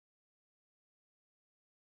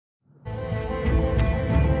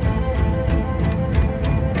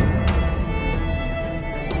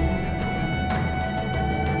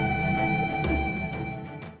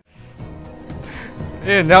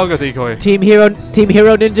Yeah, now go decoy. Team Hero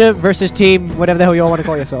Ninja versus Team whatever the hell you all want to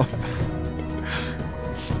call yourself.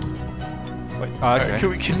 Wait,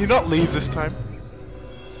 okay. Can you not leave this time?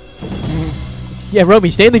 Yeah,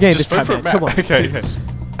 Romie, stay in the game Just this time, man. Come on. Okay.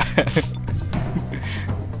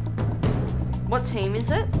 What team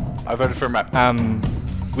is it? I voted for a map.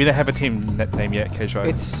 We don't have a team name yet, K-Try.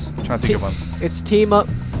 It's trying to think of one. It's Team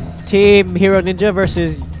Hero Ninja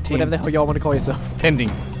versus whatever the hell y'all want to call yourself.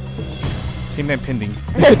 Pending. Team name pending.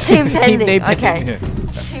 Team pending. name Okay.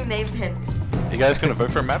 Yeah. Team name pending. You guys gonna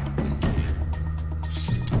vote for a map?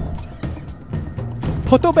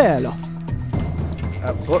 Portobello.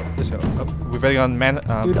 What? We're voting on man.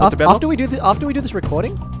 Dude, Portobello? after we do this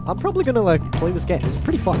recording, I'm probably gonna like play this game. This is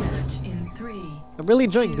pretty fun. I'm really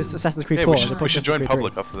enjoying this Assassin's Creed 4. We should join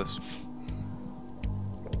public after this.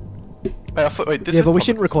 Wait, this yeah, is but we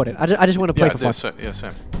shouldn't record it. I just want to play for fun. Yeah,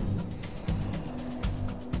 same.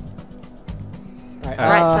 Right,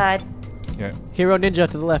 Right side. Yeah. Hero Ninja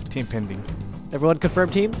to the left. Team pending. Everyone confirm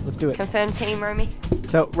teams? Let's do it. Confirm team, Romie.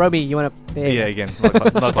 So, Romie, you wanna... Yeah, again.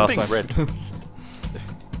 Not last time. Red.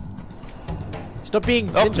 Stop being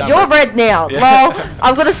Oh, ninja. You're red now. Yeah. Lol.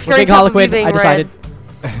 I've got a screen cap of you being I decided.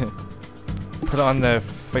 red. Put it on the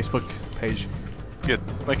Facebook page. Good.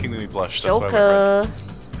 Making me blush. That's why I went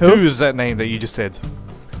Joker. Who's that name that you just said?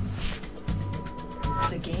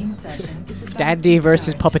 The game session is about Dandy to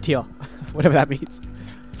versus start. Puppeteer. Whatever that means.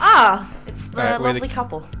 Ah, it's the Alright, we're lovely the-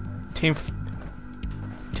 couple. Team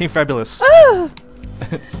Fabulous. red.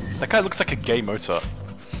 That guy looks like a gay Mozart.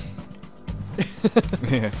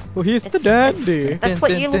 Yeah. Well, he's the It's- dandy. That's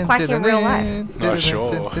what you look like in real life. Oh,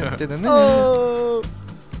 sure. Oh.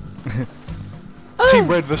 Team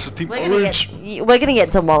Red versus Team Orange. We're gonna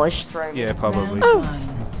get demolished, Romie. Yeah, probably. Round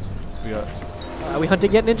We got. Are we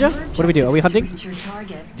hunting yet, Ninja? What do we do? Are we hunting? Reach your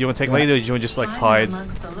targets. Do you want to take lead or do you want to just like Find hide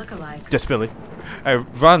amongst the lookalikes. desperately?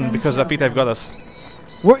 Run because I think they've got us.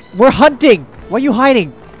 We're hunting. Why are you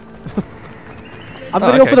hiding? I'm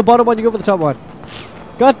gonna go okay. for the bottom one. You go for the top one.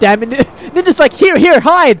 God damn it! Ninja's like here,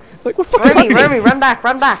 hide. Like we're fucking Romie, hunting. Romie, run back,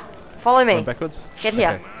 run back. Follow me. Run backwards. Get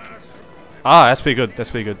here. Okay. Ah, that's pretty good.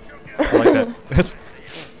 That's pretty good. I like that. That's.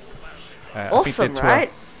 Awesome,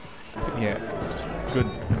 right? Yeah. Good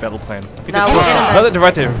battle plan. I think No, they're we're two- gonna- No, they're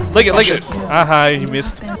right there. Lick it, lick it. shit. Aha, you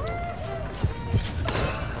missed.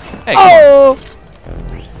 Hey, Oh!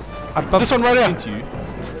 I bumped This one right here. into you.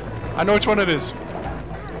 I know which one it is.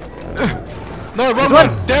 No, wrong one.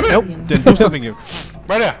 one. Damn it. Nope. Then do something.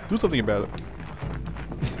 Right here. Do something about it.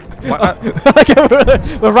 My,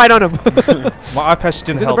 We're right on him. my eye patch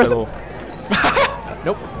didn't Is it the help at person? all.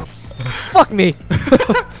 Nope. Fuck me.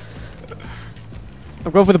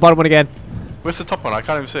 I'm going for the bottom one again. Where's the top one? I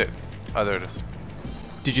can't even see it. Oh, there it is.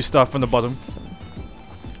 Did you start from the bottom?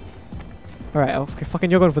 Alright, okay, fucking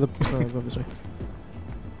you're going for the... Oh, I'm going this way.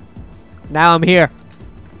 Now I'm here.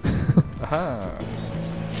 Aha.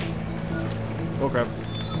 Oh crap.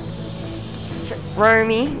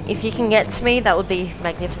 Romie, if you can get to me, that would be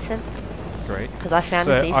magnificent. Great. Because I found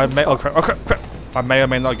So a I decent may. Oh spot. crap! Oh crap! Crap! I may or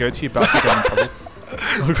may not go to you, but I think I'm in trouble.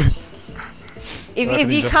 Okay.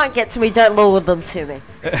 If you Ninja. can't get to me, don't lure them to me.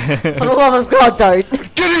 For the love of God, don't.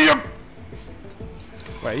 Get him!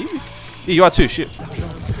 Wait, you? You are too. Shit.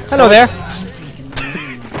 Hello there.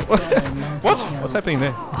 What? What's happening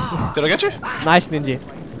there? Did I get you? Nice, Ninja.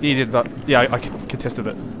 You did that. Yeah, I contested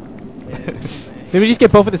it. Did we just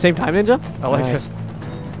get both at the same time, Ninja? I like Nice. it.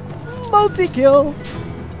 Multi-kill.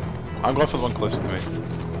 I'm going for the one closer to me.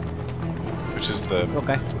 Which is the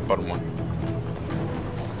Okay. bottom one.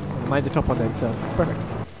 Mine's the top one then, so it's perfect.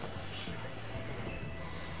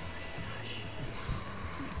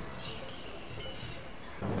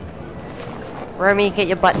 Romie, get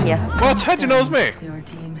your butt here. What? How'd you know it was me? Your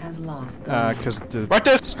team has lost. Because the Right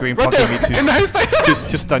there. screen Right prompted there. me In the haystack.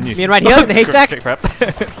 to stun you. Me and right here in the haystack? Crap.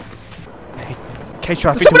 Hey,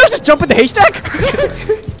 K-Try, I think Someone else just jump in the haystack?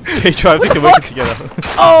 K-Try, I think they're working together.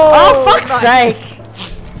 Oh, fuck's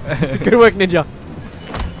sake! Good work, Ninja.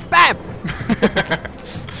 Bam!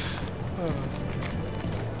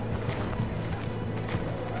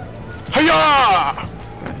 Hiya!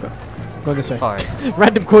 Going this way. Alright.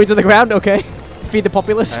 Random coins on the ground, okay. Feed the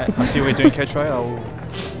populace. I see what you're doing, K-Try. I'll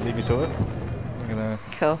leave you to it. I'm gonna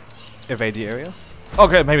Cool. evade the area.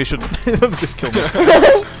 Okay, maybe I shouldn't. Just kill me. Alright.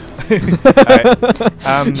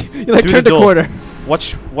 You like through turn the door. corner.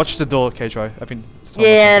 Watch the door, K-Try. I've been.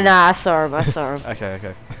 Yeah, nah, I saw him, I saw him. Okay,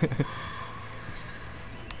 okay.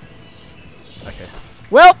 Okay.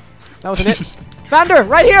 Well, that wasn't it. Found her,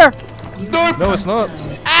 right here. Nope. No, it's not.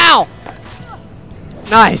 Ow!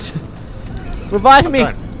 Nice. Revive me.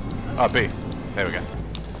 Fine. Oh, B. There we go.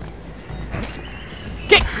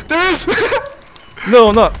 Kick. There is! No,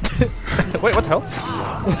 I'm not. Wait, what the hell?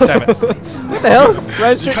 Damn it. What the hell?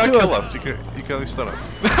 Right You straight can't to kill us. us. You can only stun us.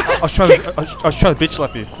 I was trying to bitch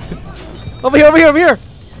slap you. Over here, over here, over here.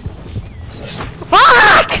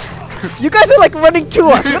 Fuck! You guys are like running to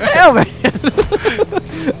us. What the hell, man?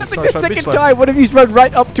 That's like the second time one of you's run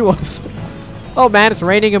right up to us. Oh man, it's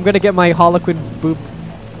raining. I'm gonna get my Harlequin boob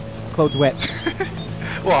clothes wet.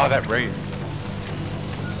 Wow, that rain.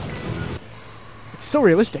 It's so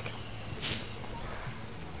realistic.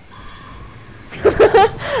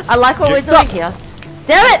 I like what we're doing here.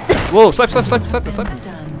 Damn it! Whoa, slap, slap, slap, slap, slap.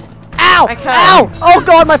 Stunned. Ow! Okay. Ow! Oh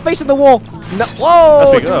god, my face in the wall. No. Whoa!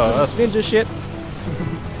 That's big. Doing Oh, some ninja shit.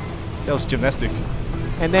 That was gymnastic.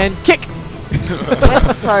 And then kick.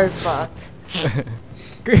 We're so fucked.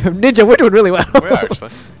 Ninja, we're doing really well. We are actually.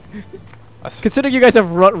 Consider you guys have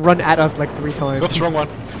run at us like 3 times. Got the wrong one.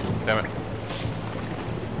 Damn it.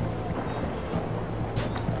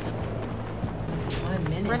 1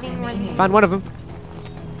 minute Running, remaining. running. Found one of them.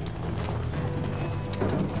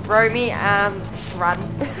 Romie, run.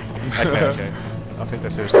 Okay, okay. I'll take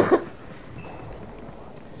that seriously.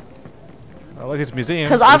 I like this museum.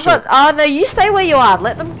 Because We I've should- got. Oh no, you stay where you are.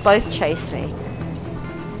 Let them both chase me.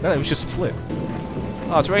 No, we should split.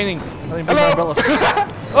 Oh, it's raining. I didn't bring my Hello. umbrella.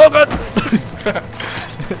 Oh god!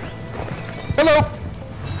 Hello.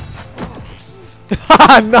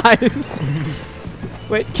 Haha, nice.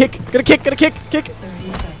 Wait, kick. Gonna kick, kick. 30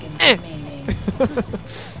 seconds remaining.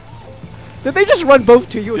 Did they just run both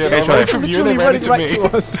to you? Yeah, again? they ran They're from you, they literally ran running into right me.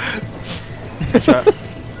 to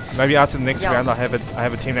us. Maybe after the next Yeah. round, I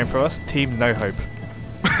have a team name for us. Team No Hope.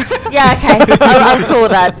 Yeah, okay. I'm cool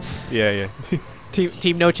with that. Yeah, yeah.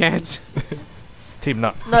 Team no chance. Team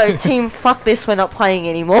Nut. No, team, fuck this. We're not playing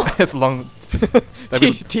anymore. It's long.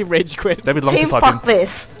 Team rage quit. That'd be long Team, to type fuck in.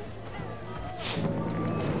 this.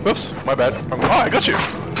 Oops, my bad. Oh, I got you.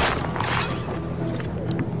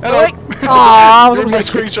 Hello. Aw, I was You're in my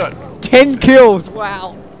almost gonna kick. screenshot. 10 kills.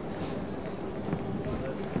 Wow.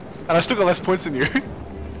 And I still got less points than you.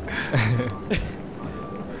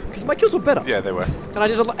 Because my kills were better. Yeah, they were. And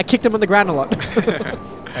I kicked them on the ground a lot.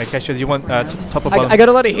 Okay, so do you want top or bottom? I got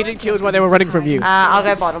a lot of hidden kills while they were running from you. I'll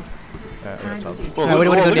go bottom. I got top. Well, what do you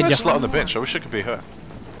wanna look do, at that Ninja? slut on the bench. I wish it could be her.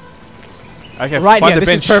 Okay, Right find here, the this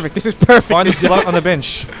bench. is perfect. This is perfect. Find the Ninja. slut on the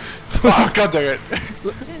bench. Oh, god dang it.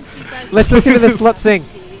 Let's listen to the slut sing.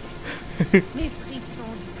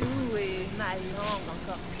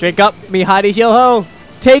 Drink up, me hotties, yo ho.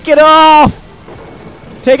 Take it off.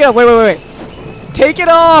 Take it off. Wait. Take it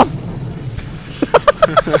off.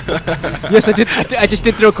 Yes, I did. I just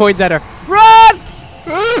did throw coins at her. Run!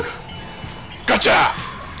 Gotcha!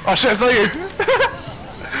 Oh shit, it's not you!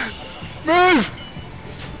 Move!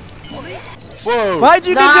 Whoa! Why'd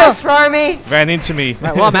you Nice, ninja? Romie. Ran into me.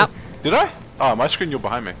 Right, well, I'm out. Did I? Oh, my screen, you're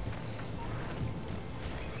behind me.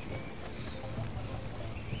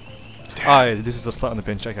 Oh, yeah, this is the slut on the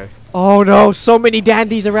bench. Okay. Oh no, so many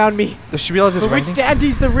dandies around me. Does she realize it's But which raining?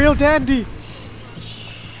 dandy's the real dandy?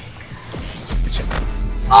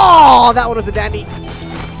 Oh, that one was a dandy.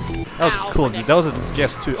 That was cool. That was a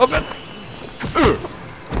guess too. Oh god!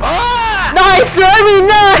 Nice, Romie.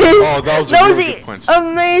 Nice. Oh, that was a really good points.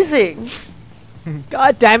 amazing.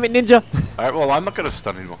 God damn it, ninja. Alright, well, I'm not gonna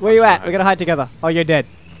stun anymore. Where you at? We're gonna hide together. Oh, you're dead.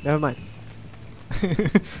 Never mind.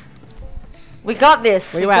 We got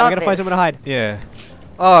this. Where we you at? got We're gonna find this. somewhere to hide. Yeah.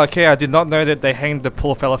 Oh, okay. I did not know that they hanged the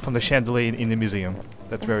poor fella from the chandelier in the museum.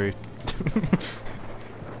 That's very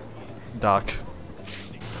dark.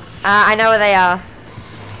 I know where they are.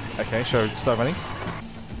 Okay, so start running.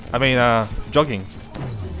 I mean, jogging.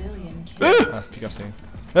 Civilian kill. Pick up something.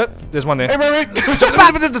 Oh, there's one there. Hey, Romy!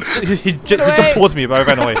 he jumped towards me, but I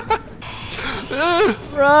ran away.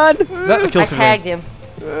 Run! That I kills tagged me. him.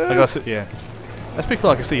 I got yeah. That's pretty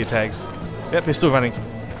cool. I can see your tags. Yep, he's still running.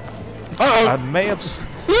 Uh-oh! I may have.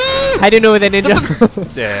 I didn't know where that ninja.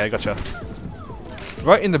 Yeah, I gotcha.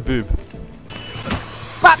 Right in the boob.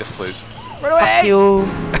 Yes, please. Run away! You.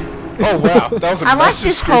 Oh, wow. That was a I like massive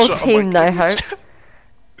this whole screenshot. team, Oh, my No Hope.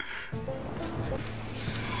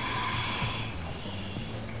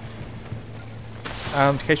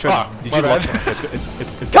 Keisha, Ah, did my you lock? bad.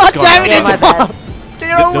 It's God gone damn it, now. Yeah, my ninja! bad. Get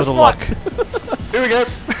your There was a own lock. Here we go.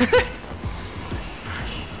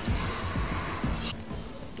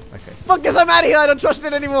 Okay. Fuck this, I'm out of here. I don't trust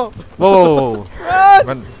it anymore. Whoa!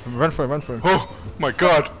 Run! Run for it! Run for it! Oh, my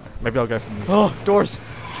god. Maybe I'll go from the. Oh, doors.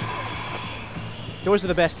 Doors are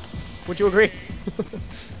the best. Would you agree?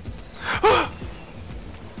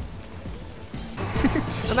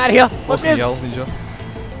 I'm out of here. What's What's the this? yell, ninja?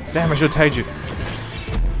 Damn! I should have tagged you.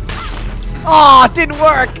 Oh, it didn't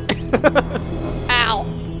work. Ow.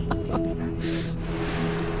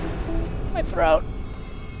 My throat.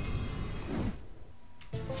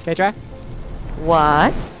 Okay, try.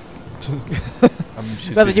 What? She's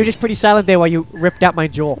Leather, busy. you're just pretty silent there while you ripped out my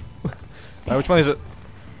jaw. Which one is it?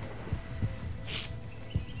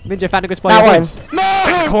 Ninja found a good spot. That here. one.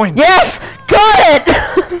 Take the coin. Yes! Got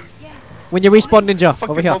it! When you respawn, Ninja, Fucking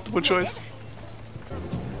over here. multiple choice.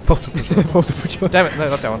 Multiple choice. Multiple choice. Damn it! No,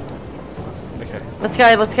 not that one. Okay. Let's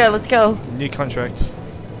go, let's go, let's go. New contract.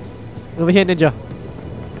 Over here, Ninja.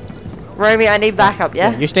 Romie, I need backup,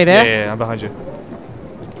 yeah? You stay Yeah, there. yeah, I'm behind you.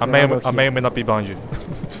 I Yeah, may, I'll or, go I may here. or may not be behind you.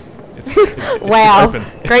 it's Wow. open.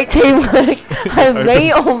 Great teamwork. I open.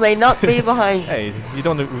 may or may not be behind. Hey, you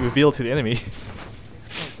don't want to reveal to the enemy.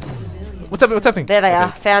 What's happening? There they Okay.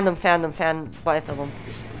 are. Found both of them.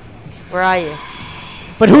 Where are you?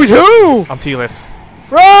 But who's who? I'm to your left.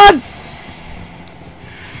 Run!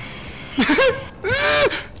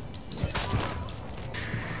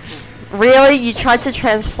 Really? You tried to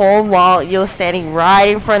transform while you were standing right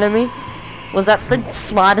in front of me? Was that the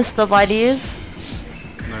smartest of ideas?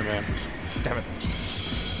 No, man. Damn it.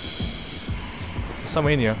 There's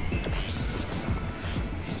somewhere in here.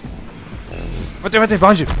 Right there,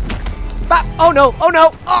 behind you. Bap! Oh no! Oh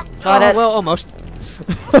no! Oh, Got it. Well, almost.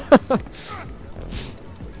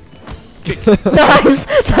 Nice!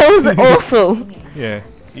 That was awesome! Yeah,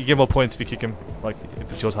 you get more points if you kick him, like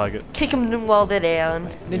if it's your target. Kick them while they're down.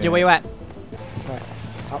 Ninja, Yeah. where you at?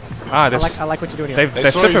 Ah, I they've like what you're doing here. they've They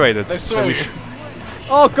they've saw you. separated. They so saw we you.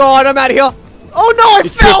 Oh god, I'm out of here! Oh no, I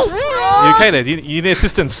fell! tripped. You okay there? You need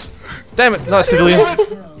assistance. Damn it! No, civilian.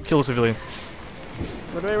 Kill a civilian.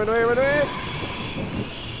 Run away, run away, run away!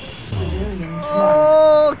 Civilian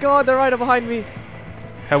Oh god, they're right behind me.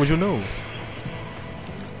 How would you know?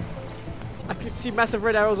 I can see massive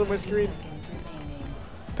red arrows on my screen.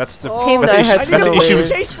 That's the Oh, Team that's don't the have issue. That's the to issue. lose.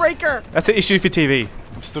 Chase breaker! That's the issue for TV.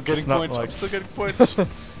 I'm still getting not points. like- I'm still getting points.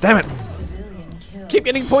 Damn it! civilian kill. Keep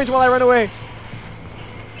getting points while I run away.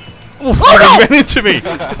 Oof! You ran into me.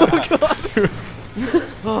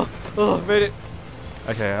 Oh, made it.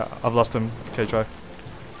 Okay, I've lost him. Okay, try.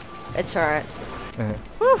 It's alright.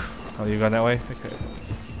 Oh, you going that way? Okay.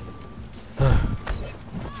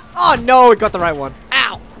 Oh no, we got the right one.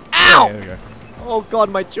 Ow! Yeah, Ow! there we go. Oh god,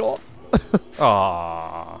 my jaw.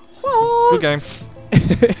 Aww. Oh. Good game.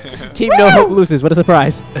 Team No Hope loses. What a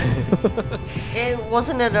surprise.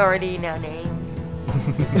 Wasn't it already in our name?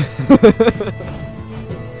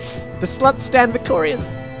 The sluts stand victorious.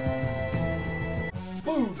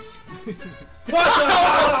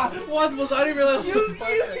 What was I didn't realize it was a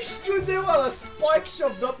spike. You stood there while a spike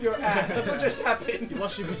shoved up your ass. That's what just happened. You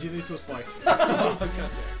lost your virginity to a spike.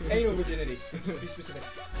 Anal virginity. Be specific.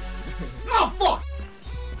 Oh fuck!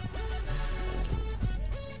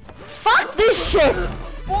 Fuck this shit!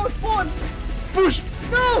 Spawn! Spawn! Push!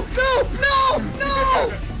 No! No! No!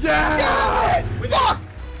 No! Yeah! Damn it! Fuck!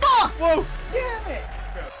 Fuck! Whoa! Damn it!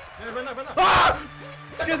 Run up, run up. Ah!